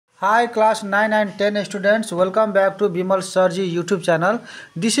Hi class 9 and 10 students, welcome back to Bimal Sarji YouTube channel.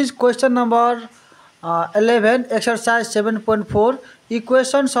 This is question number 11, exercise 7.4,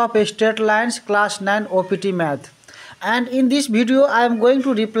 equations of straight lines, class 9 OPT math. And in this video I am going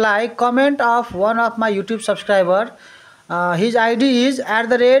to reply comment of one of my YouTube subscriber. His ID is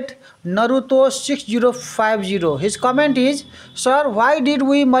 @Naruto6050. His comment is, sir, why did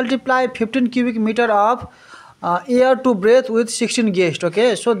we multiply 15 cubic meter of air to breathe with 16 guests?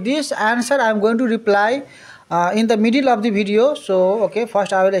 Okay, so this answer I am going to reply in the middle of the video. So okay,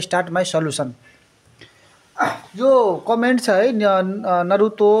 first I will start my solution. यो comment है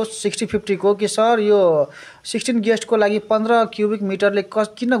नरुतो 6050 को कि sir यो 16 guest को लागि 15 cubic मीटरले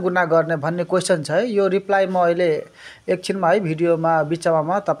किन गुणा गर्ने भन्ने क्वेशन है। यो रिप्लाई म अहिले एकछिनमा है भिडियोमा बिचमा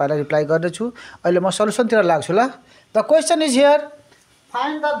म तपाईलाई रिप्लाई गर्दैछु। अहिले म सल्युसनतिर लाग्छु ल। The question is here,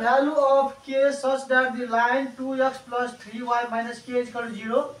 find the value of k such that the line 2x plus 3y minus k is equal to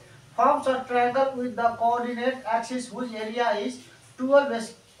 0 forms a triangle with the coordinate axis whose area is 12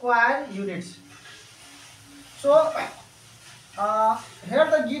 square units. So here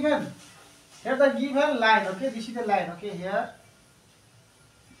the given line, okay, this is the line, okay, here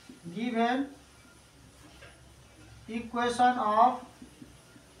given equation of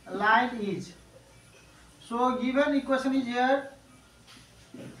line is, so given equation is here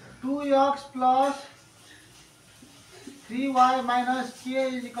 2x plus 3y minus k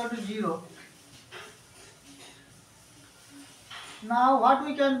is equal to 0. Now what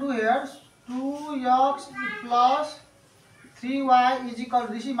we can do here, 2x plus 3y is equal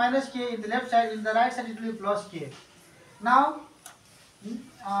to, this is minus k in the left side, in the right side it will be plus k. Now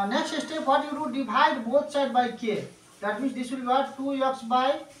next step, what you do, divide both sides by k. That means this will be what, 2x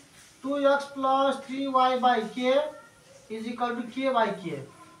plus 3y by k is equal to k by k.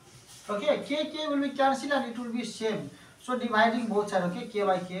 Okay, k will be cancelled and it will be same. So dividing both sides, okay, k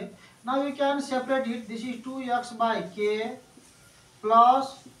by k. Now you can separate it. This is 2x by k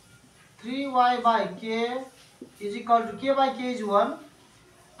plus 3y by k is equal to, k by k is 1,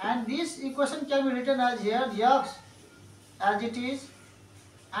 and this equation can be written as here x as it is,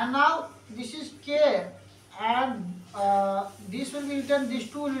 and now this is k, and this will be written, this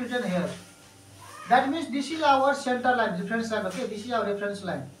 2 will be written here. That means this is our center line, reference line, okay, this is our reference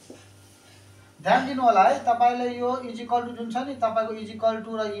line. ध्यान दिनु होला है, तपाईले यो is equal to जुन छ नि, तपाईको इज इक्वल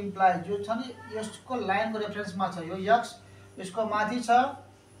टु र इम्प्लाइ जो छ नि, यसको लाइनको रेफरेन्समा छ। यो x यसको माथि छ,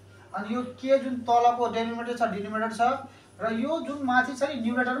 अनि यो k जुन तलको डेनोमिनेटर छ, डिनोमिनेटर छ, र यो जुन माथि छ नि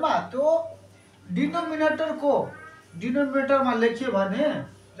न्युमरेटरमा, त्यो डिनोमिनेटरको डिनोमिनेटरमा लेख्यो भने,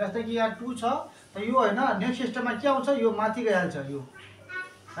 जस्तै कि यहाँ 2 छ, त यो हैन नेक्स्ट स्टेपमा के आउँछ, यो माथि गइहाल्छ यो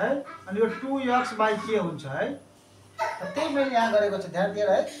है, अनि यो 2x by k हुन्छ है। त्यही मैले यहाँ गरेको छु, ध्यान दिएर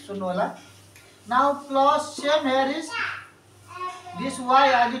है, सुन्नु होला। Now plus same here is this y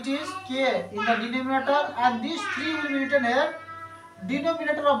as it is, k in the denominator, and this 3 will be written here,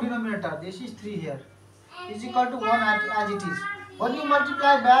 denominator of denominator, this is 3 here, is equal to 1 as it is. When you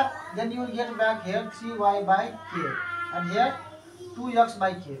multiply back, then you will get back here 3y by k, and here 2x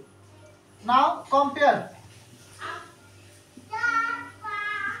by k. Now compare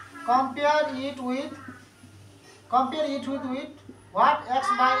it with what, x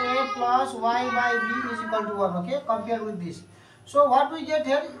by a plus y by b is equal to 1, okay, compare with this. So what we get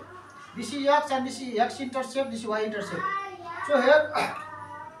here, this is x and this is x intercept, this is y intercept. So here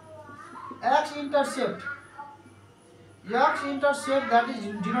x intercept that is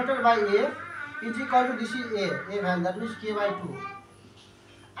denoted by a is equal to, this is a value, that means k by 2,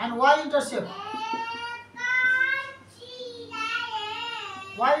 and y intercept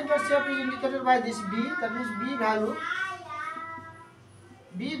is indicated by this b, that means b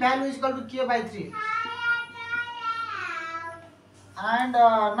value is equal to k by 3. And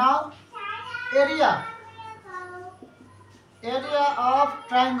now area of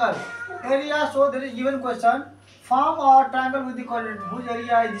triangle, so there is given question, form a triangle with the coordinate whose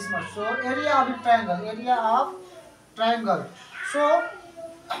area is this much. So area of triangle. So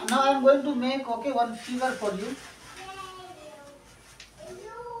now I am going to make, okay, one figure for you.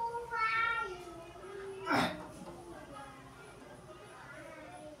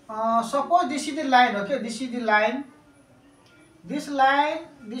 Suppose this is the line, okay, this is the line. This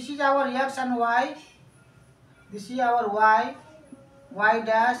is our x and y. This is our y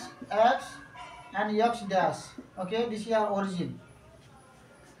dash, x, and x dash. Okay, this is our origin.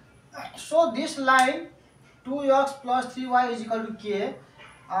 So this line 2x plus 3y is equal to k.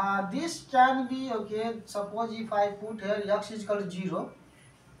 This can be, okay, suppose if I put here x is equal to 0.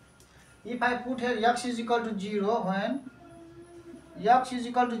 If I put here x is equal to 0, when x is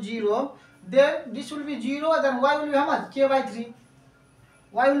equal to 0, then this will be 0, then y will be how much? K by 3.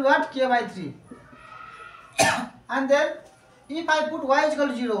 y will what? K by 3. And then if I put y is equal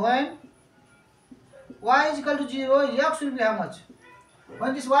to 0, when y is equal to 0, x will be how much?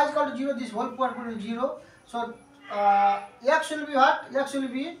 When this y is equal to 0, this whole part will be 0. So x will be what? X will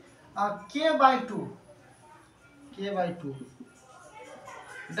be k by 2. K by 2.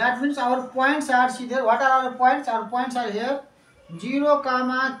 That means our points are, see there, what are our points? Our points are here 0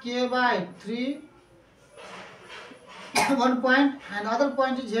 comma k by 3 one point, and other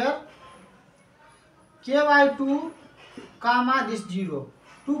point is here k by 2 comma this 0.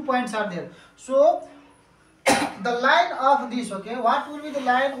 2 points are there. So the line of this, okay, what will be the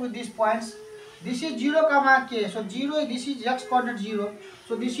line with these points? This is 0 comma k, so 0, this is x coordinate 0,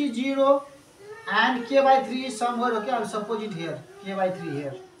 so this is 0 and k by 3 is somewhere, okay, I will suppose it here, k by 3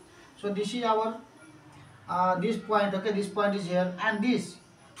 here. So this is our this point, okay, this point is here, and this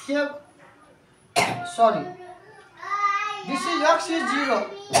k, sorry, this is x is 0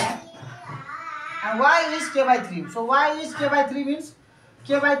 and y is k by 3. So y is k by 3 means,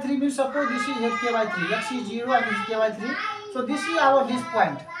 k by 3 means, suppose this is here k by 3, x is 0 and this is k by 3. So this is our this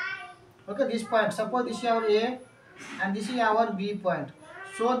point, okay, this point, suppose this is our a and this is our b point.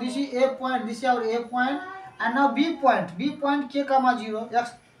 So this is a point, this is our a point, and now b point k comma 0,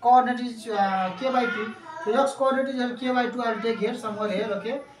 x coordinate is k by 2. So x coordinate is here k by 2, I will take here somewhere here,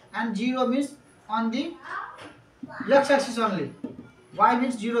 okay, and 0 means on the x axis only, y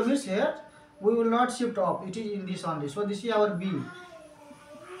means 0 means here we will not shift up, it is in this only. So this is our b,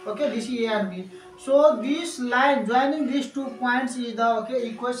 okay, this is a and b. So this line joining these 2 points is the, okay,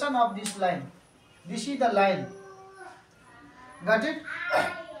 equation of this line. This is the line, got it?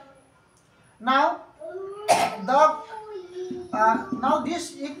 Now the now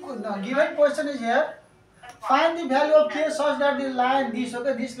this given question is here, find the value of k such that the line, this,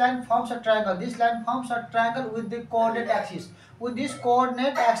 okay, this line forms a triangle. This line forms a triangle with the coordinate axis. With this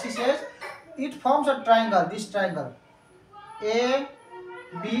coordinate axis, it forms a triangle. This triangle A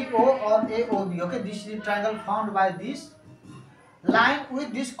B O or A O B. Okay, this is the triangle formed by this line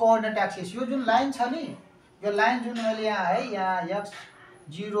with this coordinate axis. यो जुन line छ नि, यो line जुन मैले यहाँ है, यहाँ x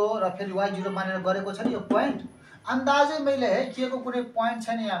 0 र फेरि y 0 मानेर गरेको छ नि, यो पोइन्ट अन्दाजै मैले है के को कुनै पोइन्ट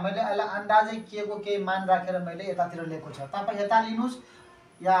छैन यहाँ, मैले यसलाई अन्दाजै के को केही मान राखेर मैले यतातिर लिएको छ। तपाई यता लिनुस्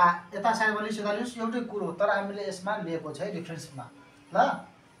या यता साइडमा लिनुस्, यता लिनुस्, एउटै कुरो, तर हामीले यसमा लिएको छ है रेफरेन्समा, ल।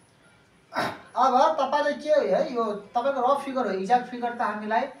 अब तपाईले के है, यो तपाईको रफ फिगर हो, एक्ज्याक्ट फिगर त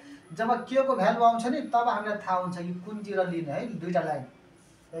हामीलाई जब के को भ्यालु आउँछ नि तब हामीलाई थाहा हुन्छ कि कुनतिर लिने है, दुईटा लाइन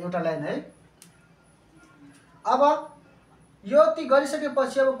एउटा लाइन है। अब यो ती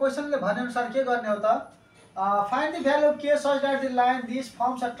गरिसकेपछि अब क्वेशनले भने अनुसार के गर्ने हो त, फाइन्ड द भ्यालु अफ के such that the line this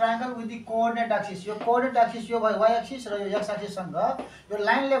firms a triangle with the coordinate axis. यो कोअर्डिनेट एक्सिस यो भयो y एक्सिस र यो x एक्सिस सँग यो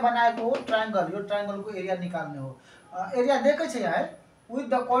लाइनले बनाएको हो ट्रायंगल, यो ट्रायंगलको एरिया निकाल्ने हो। एरिया दिएकै छ यहाँ है, with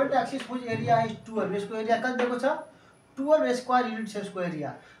the coordinate axis whose area is 12, यसको एरिया कति दिएको छ 12 स्क्वायर युनिट छ यसको एरिया।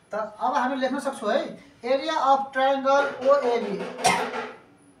 त अब हामी लेख्न सक्छौ है, area of triangle OAB,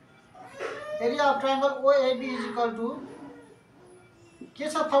 area of triangle OAB is equal to के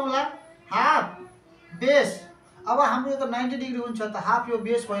छ फर्मुला, हाफ बेस। अब हाम्रो यो त 90 डिग्री हुन्छ त हाफ यो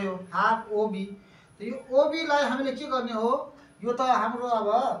बेस भयो, हाफ OB। त यो OB लाई हामीले के गर्ने हो, यो त हाम्रो अब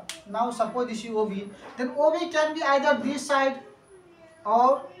now suppose this is OB, then OB can be either this side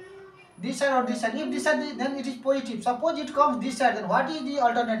or this side or this side. If this side, then it is positive. Suppose it comes this side, then what is the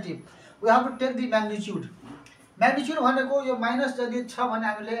alternative? We have to take the magnitude. Magnitude भनेको यो minus यदि छ भने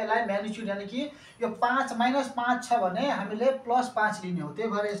हामीले यसलाई magnitude यानी कि यो 5 -5 छ भने हामीले +5 लिने हो, त्यही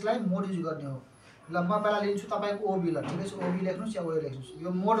भएर यसलाई मोड युज गर्ने हो। ल म पहिला लिन्छु तपाईको OB, ल ठीक छ, OB लेख्नुस् या OA लेख्नुस्, यो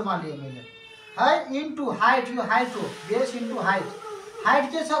मोडमा लिए मैले है। इन्टु हाइट, यो हाइट हो, बेस इन्टु हाइट,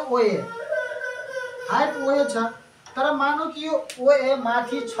 हाइट के छ OA, हाइट OA छ, तर मानौ कि यो OA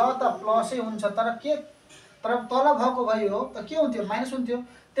माथि छ त प्लसै हुन्छ, तर के, तर तल भएको भयो त के हुन्थ्यो, माइनस हुन्थ्यो।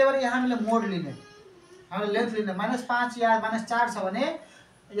 त्यही भएर यहाँ हामीले मोड लिने, हामीले लेन्थ लिने, -5 या -4 छ भने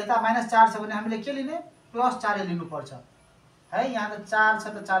यता -4 छ भने हामीले के लिने, +4 लिनु पर्छ है। यहाँ त 4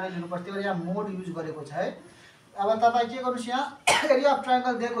 छ त 4 लिनु पर्छ, त्यही भएर यहाँ मोड युज गरेको छ है। अब तपाई के गर्नुस्, यहाँ एरिया अफ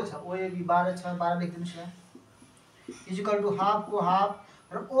ट्रायंगल दिएको छ OAB 12 छ, 12 लेख्दिनुस् यहाँ, इज इक्वल टु हाफ को हाफ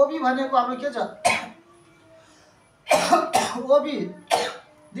र OB भनेको हाम्रो के छ OB,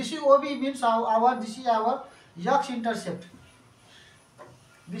 this is OB means our this is our x intercept,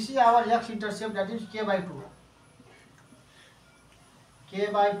 this is our x intercept, that is k by 2, k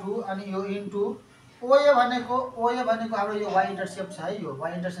by 2 अनि यो इन्टु OA भनेको हाम्रो यो y intercept छ है, यो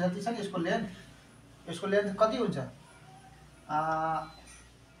y intercept जति छ नि यसको लेन्थ कति हुन्छ,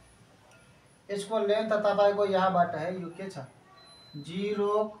 यसको लेन्थ त तपाईको यहाँबाट है यो के छ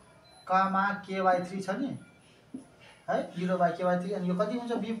 0 k by 3 छ नि, है 0/k/3 अनि यो कति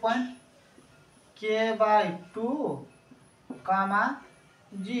हुन्छ be point k/2 comma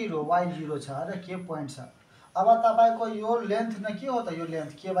 0 y0 छ र k पोइन्ट छ। अब तपाईको यो लेन्थ न के हो त यो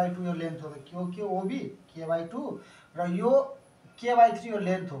लेन्थ k/2 यो लेन्थ हो त के OB k/2 र यो k/3 यो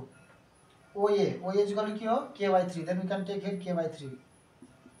लेन्थ हो OA इक्वल टु के हो k/3 then we can take here k/3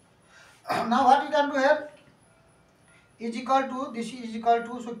 now what we can do here is equal to this is equal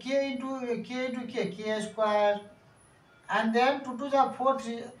to so k into k square and then 2 2 are 4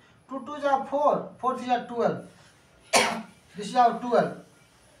 3 2 2 are 4 4 3 are 12 this is our 12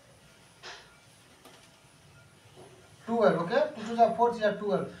 okay 2 2 are 4 3 are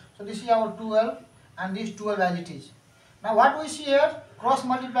 12 so this is our 12 and this 12 as it is. Now what we see here cross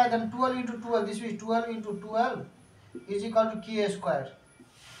multiply then 12 into 12 this is 12 into 12 is equal to k square.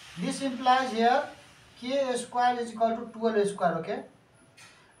 This implies here k square is equal to 12 square okay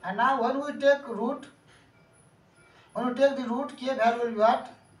and now when we take the root k value will be what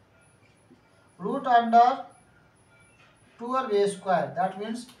root under 12a square that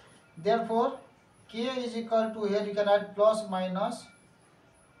means therefore k is equal to here you can add plus minus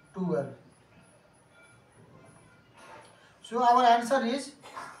 12. So our answer is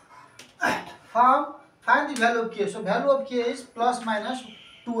find the value of k. So value of k is plus minus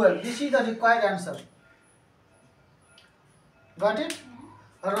 12. This is the required answer. Got it?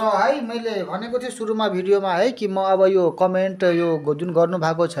 र है मैले भनेको थिएँ सुरुमा भिडियोमा है कि म अब यो कमेन्ट यो जुन गर्नु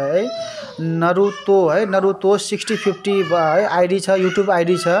भएको छ है नरुतो 6050 है आईडी छ युट्युब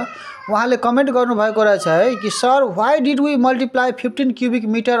आईडी छ उहाँले कमेन्ट गर्नु भएको रहेछ है कि sir why did we multiply 15 cubic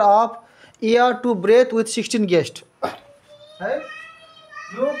metre of air to breath with 16 guest है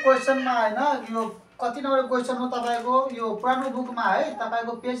यो क्वेशनमा हैन यो कति नम्बर क्वेशन हो तपाईको यो पुरानो बुकमा है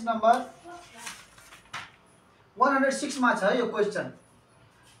तपाईको पेज नम्बर 106 मा छ यो क्वेशन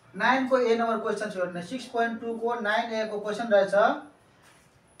 9 को ए नंबर क्वेश्चन छ 6.2 को 9a को क्वेश्चन रहेछ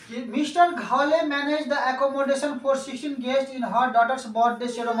कि mister Ghale manage the accommodation for 16 guest in her daughters birthday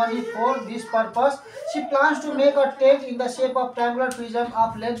ceremony for this purpose she plans two make a tent in the shape of triangular prism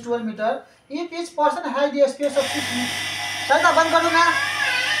of length 12 metre if each person has the space of 6 side बंद कर दूंगा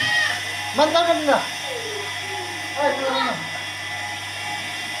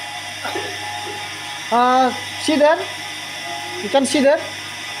see there you can see there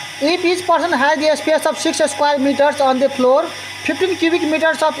if each person has the space of 6 square meters on the floor 15 cubic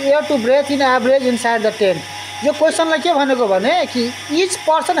meters of air to breathe in average inside the tent यो क्वेशनलाई के भनेको भने कि each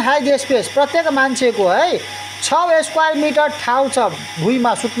person has the space प्रत्येक मान्छेको है 6 square metre ठाउँ छ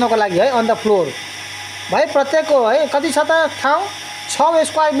भुइँमा सुत्नको लागि है on the floor भाइ प्रत्येकको है कति छ त ठाउँ 6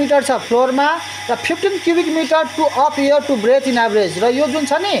 स्क्वायर मिटर छ फ्लोरमा र 15 cubic metre to of air to breath in average र यो जुन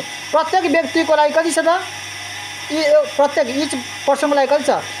छ नि प्रत्येक व्यक्तिको लागि कति छ त प्रत्येक इच पर्सनको लागि कति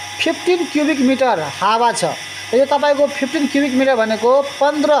छ 15 क्यूबिक मिटर हावा छ यो तपाईको 15 क्यूबिक मिटर भनेको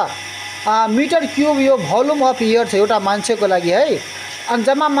 15 मिटर क्यूब यो भोल्युम अफ एयर छ एउटा मान्छेको लागि है अनि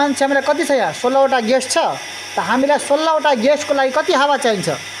जम्मा मान्छे हामीलाई कति छ यहाँ 16 वटा गेस्ट छ त हामीलाई 16 वटा गेस्टको लागि कति हावा चाहिन्छ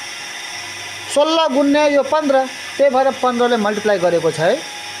 16 गुन्ने यो 15 त्यही भएर 15 ले मल्टिप्लाई गरेको छ है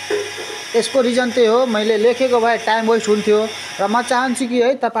यसको रिजन त्यही हो मैले लेखेको भए टाइम वेस्ट हुन्थ्यो र म चाहन्छु कि है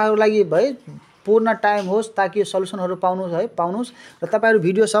तपाईहरु लागि भाइ पूर्ण टाइम होस् ताकि सल्युसनहरु पाउनुस् र तपाईहरु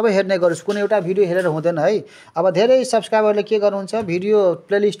भिडियो सबै हेर्ने गर्नुस् कुनै एउटा भिडियो हेरेर हुँदैन है अब धेरै सब्स्क्राइबरले के गर्नुहुन्छ भिडियो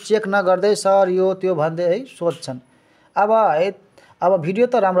प्लेलिस्ट चेक नगर्दै सर यो त्यो भन्दै है सोध्छन् अब भिडियो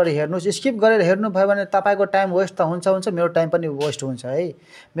त राम्ररी हेर्नुस् स्किप गरेर हेर्नु भयो भने तपाईको टाइम वेस्ट त हुन्छ मेरो टाइम पनि वेस्ट हुन्छ है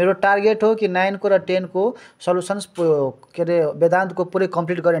मेरो टार्गेट हो कि 9 को र 10 को सल्युसन्स के रे वेदान्त को पुरै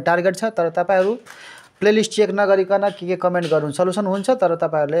कम्प्लिट गर्ने टार्गेट छ तर तपाईहरु प्लेलिस्ट चेक नगरिकन के कमेन्ट गर्नु सल्युसन हुन्छ तर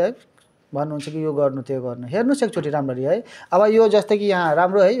तपाईहरुले भन्नुहुन्छ कि यो गर्नु त्यो गर्नु हेर्नुस् एकचोटी राम्ररी है अब यो जस्तै कि यहाँ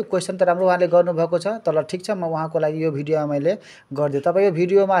राम्रो है क्वेशन त राम्रो उहाँले गर्नु भएको छ तर ठीक छ म उहाँको लागि यो भिडियोमा मैले गर्दै तपाई यो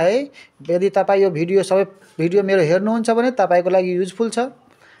भिडियोमा है यदि तपाई यो भिडियो सबै भिडियो मेरो हेर्नुहुन्छ भने तपाईको लागि युजफुल छ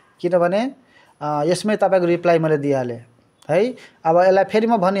किनभने यसमै तपाईको रिप्लाई मैले दिइहाले है अब यसलाई फेरि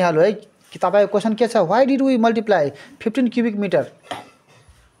म भनिहाल्छु है कि तपाईको क्वेशन के छ why did we multiply 15 cubic metre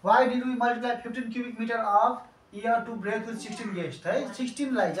why did we multiply 15 cubic metre of air to breath with 16 guest है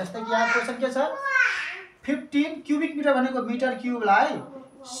 16 लाई जस्तै कि यहाँ क्वेशन के छ 15 क्यूबिक मिटर भनेको मिटर क्यूबलाई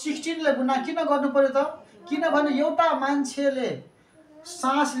 16 ले गुणा किन गर्नु पर्यो त किनभने एउटा मान्छेले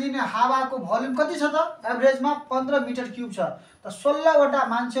सांस लिने हावाको भोल्युम कति छ त एभरेजमा 15 मिटर क्यूब छ त 16 वटा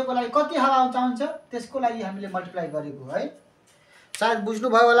मान्छेको लागि कति हावा चाहिन्छ त्यसको लागि हामीले मल्टिप्लाई गरेको है सायद बुझ्नु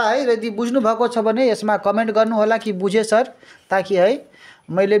भयो होला है यदि बुझ्नु भएको छ भने यसमा कमेन्ट गर्नु होला कि बुझे सर ताकि है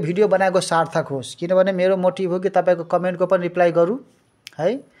मैले भिडियो बनाएको सार्थक होस् किनभने मेरो मोटिभ हो कि तपाईको कमेन्टको पनि रिप्लाई गरौँ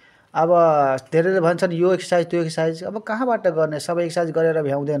है अब धेरैले भन्छन् यो एक्सरसाइज त्यो एक्सरसाइज अब कहाँबाट गर्ने सबै एक्सरसाइज गरेर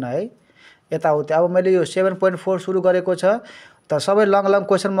भ्याउँदैन है यताउति। अब मैले यो 7.4 सुरु गरेको छ त सबै लङ लङ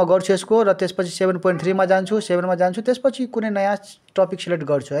क्वेसन म गर्छु यसको र त्यसपछि 7.3 मा जान्छु, 7 मा जान्छु, त्यसपछि कुनै नयाँ टपिक सिलेक्ट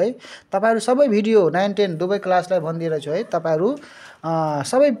गर्छु है। तपाईहरु सबै भिडियो 9 10 दुवै क्लासलाई भनिदिरहेछु है, तपाईहरु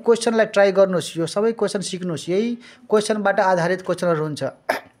सबै क्वेसनलाई ट्राई गर्नुस्, यो सबै क्वेसन सिक्नुस्, यही क्वेसनबाट आधारित क्वेसनहरु हुन्छ।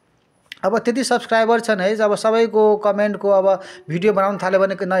 अब त्यति सब्स्क्राइबर छन् है, अब सबैको कमेन्टको अब भिडियो बनाउन थाल्यो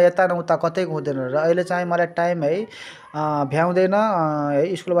भने न यता न उता कतैको हुँदैन र अहिले चाहिँ मलाई टाइम है भ्याउँदैन,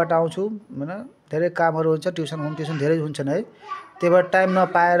 स्कुलबाट आउँछु हैन, धेरै कामहरु हुन्छ, ट्युसन होम ट्युसन धेरै हुन्छन् है, त्यही भएर टाइम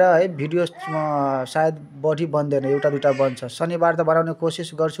नपाएर है भिडियो सायद बढी बन्दैन, एउटा दुईटा बन्छ। शनिबार त बनाउने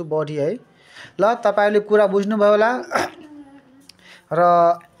कोसिस गर्छु बढी है। ल तपाईहरुले कुरा बुझ्नुभयो होला र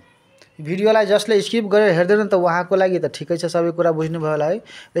भिडियोलाई जसले स्किप गरेर हेर्दैन त उहाँको लागि त ठिकै छ, सबै कुरा बुझ्नुभयो होला है।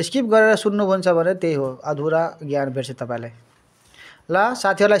 र स्किप गरेर सुन्नुहुन्छ भने त्यही हो, अधुरा ज्ञान भेट्छ तपाईलाई। ल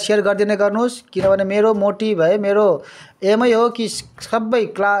साथीहरुलाई शेयर गरिदिने गर्नुस्, किनभने मेरो मोटिभ है, मेरो एमै हो कि सबै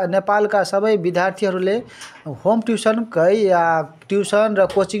नेपालका सबै विद्यार्थीहरुले होम ट्युसन है या ट्युसन र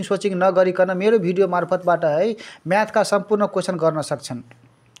कोचिङ सोचिङ नगरिकन मेरो भिडियो मार्फतबाट है म्याथका सम्पूर्ण क्वेशन गर्न सक्छन्।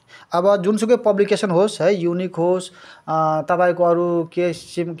 अब जुनसुकै पब्लिकेसन होस् है, युनिक होस्, तपाईको अरु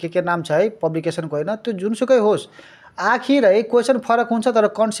के नाम छ है पब्लिकेसनको हैन, त्यो जुनसुकै होस्, आखिर है क्वेशन फरक हुन्छ तर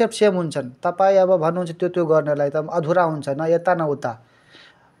कन्सेप्ट सेम हुन्छन्। तपाई अब भन्नुहुन्छ त्यो गर्नलाई त अधुरा हुन्छ, न यता न उता।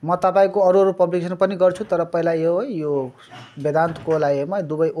 म तपाईको अरु पब्लिकेसन पनि गर्छु, तर पहिला यो वेदान्तको लागि म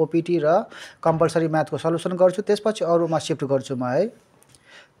दुवै ओपीटी र कम्पलसरी म्याथको सल्युसन गर्छु, त्यसपछि अरुमा शिफ्ट गर्छु म है।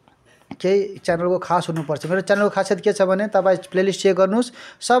 केही च्यानलको खास हुनुपर्छ। मेरो च्यानलको खासियत के छ भने तपाई प्लेलिस्ट चेक गर्नुस्,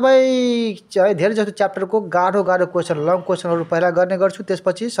 सबै धेरै जस्तो च्याप्टरको गाह्रो गाह्रो क्वेशन, लङ क्वेशनहरु पहिला गर्ने गर्छु,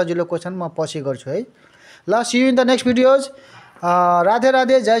 त्यसपछि सजिलो क्वेशन म पछि गर्छु है। ल C you in the next videos. Radhe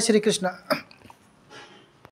Radhe, Jay Shri Krishna.